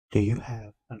Do you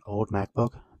have an old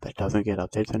MacBook that doesn't get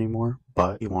updates anymore,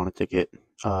 but you want it to get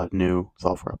new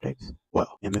software updates?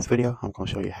 Well, in this video, I'm going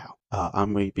to show you how.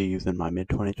 I'm going to be using my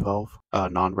mid-2012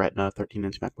 non-Retina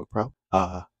 13-inch MacBook Pro.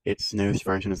 Its newest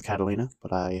version is Catalina,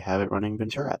 but I have it running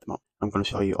Ventura at the moment. I'm going to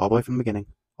show you all the way from the beginning,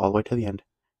 all the way to the end,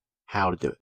 how to do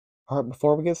it. Alright,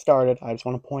 before we get started, I just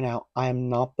want to point out I am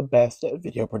not the best at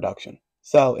video production.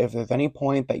 So if there's any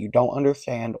point that you don't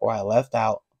understand or I left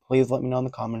out, please let me know in the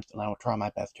comments and I will try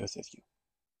my best to assist you.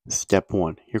 Step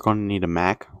 1. You're going to need a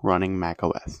Mac running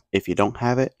macOS. If you don't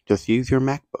have it, just use your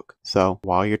MacBook. So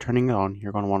while you're turning it on,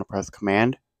 you're going to want to press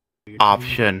Command,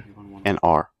 Option, and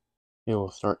R. It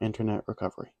will start internet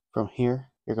recovery. From here,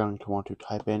 you're going to want to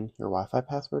type in your Wi-Fi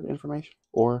password information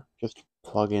or just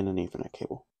plug in an Ethernet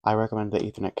cable. I recommend the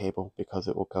Ethernet cable because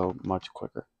it will go much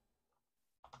quicker.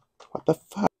 What the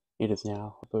fuck? It is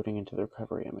now booting into the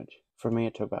recovery image. For me,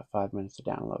 it took about 5 minutes to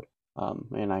download.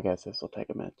 And I guess this will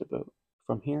take a minute to boot.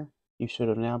 From here, you should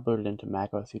have now booted into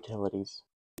macOS Utilities.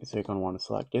 So you're going to want to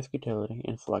select Disk Utility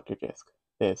and select your disk.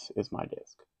 This is my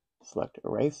disk. Select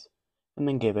Erase, and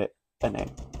then give it a name.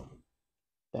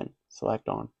 Then select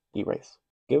on Erase.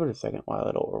 Give it a second while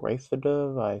it'll erase the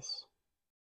device.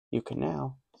 You can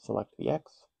now select the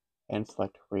X and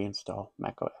select Reinstall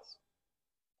macOS.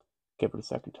 Give it a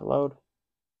second to load.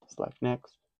 Select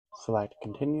Next. Select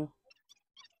Continue.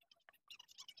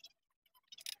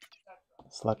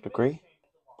 Select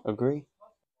Agree,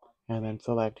 and then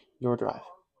select your drive.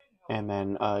 And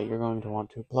then you're going to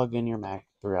want to plug in your Mac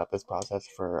throughout this process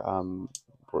for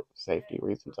safety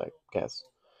reasons, I guess.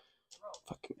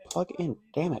 Fucking plug in,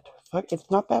 damn it. Fuck,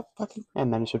 it's not that fucking...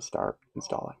 And then it should start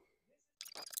installing.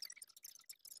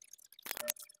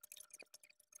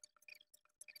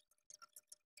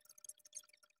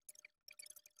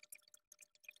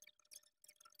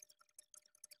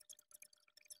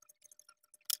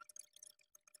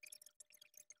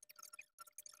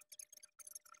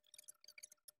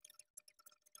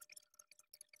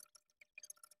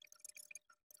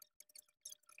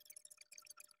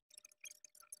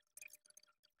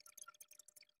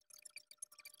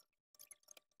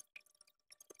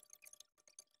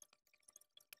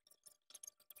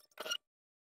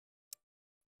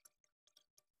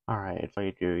 Alright, what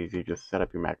you do is you just set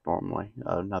up your Mac normally.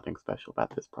 Nothing special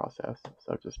about this process,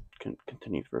 so just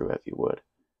continue through as you would.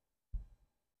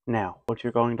 Now, what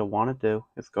you're going to want to do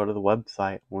is go to the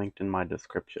website linked in my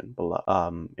description below.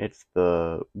 It's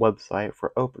the website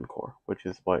for OpenCore, which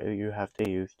is what you have to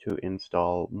use to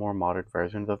install more modern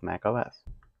versions of macOS.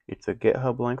 It's a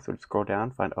GitHub link, so just scroll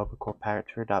down, find OpenCore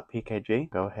Patcher.pkg,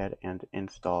 go ahead and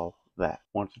install that.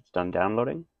 Once it's done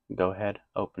downloading, go ahead,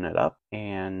 open it up,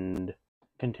 and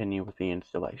continue with the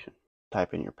installation.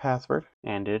 Type in your password,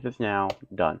 and it is now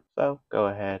done. So go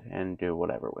ahead and do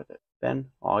whatever with it. Then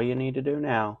all you need to do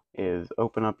now is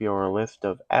open up your list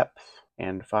of apps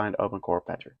and find OpenCore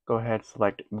Patcher. Go ahead,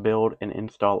 select Build and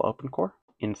Install OpenCore.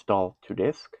 Install to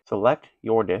disk. Select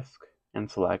your disk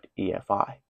and select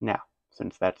EFI. Now,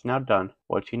 since that's now done,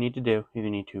 what you need to do is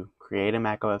you need to create a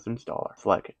macOS installer.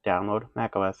 Select Download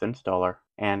macOS Installer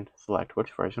and select which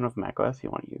version of macOS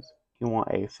you want to use. You want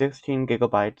a 16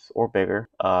 gigabytes or bigger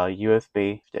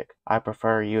USB stick. I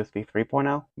prefer USB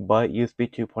 3.0, but USB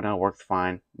 2.0 works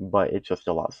fine, but it's just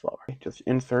a lot slower. Just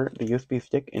insert the USB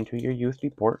stick into your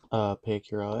USB port,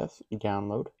 pick your OS,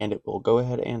 download, and it will go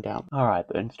ahead and download. Alright,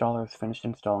 the installer is finished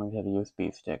installing to the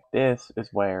USB stick. This is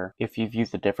where, if you've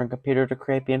used a different computer to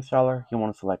create the installer, you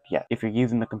want to select yes. If you're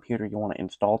using the computer you want to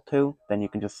install to, then you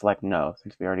can just select no,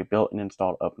 since we already built and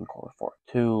installed OpenCore for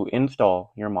it. To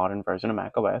install your modern version of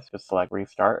macOS, just select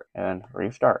Restart and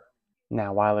Restart.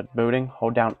 Now while it's booting,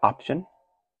 hold down Option,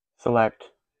 select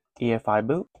EFI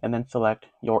Boot, and then select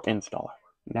your installer.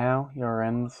 Now you're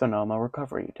in the Sonoma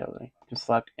recovery utility. Just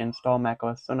select Install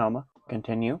macOS Sonoma,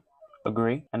 Continue,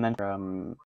 Agree, and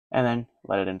then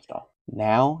let it install.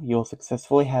 Now you'll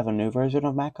successfully have a new version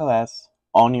of macOS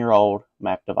on your old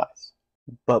Mac device.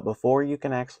 But before you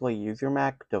can actually use your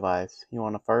Mac device, you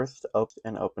want to first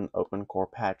open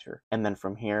OpenCore Patcher, and then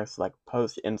from here select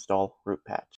Post-Install Root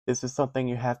Patch. This is something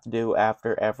you have to do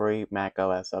after every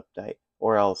macOS update,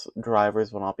 or else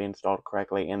drivers will not be installed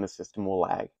correctly and the system will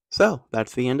lag. So,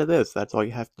 that's the end of this. That's all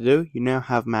you have to do. You now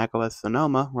have macOS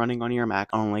Sonoma running on your Mac,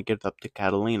 only gets up to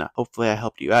Catalina. Hopefully I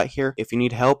helped you out here. If you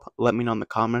need help, let me know in the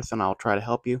comments and I'll try to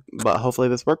help you. But hopefully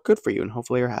this worked good for you and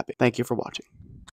hopefully you're happy. Thank you for watching.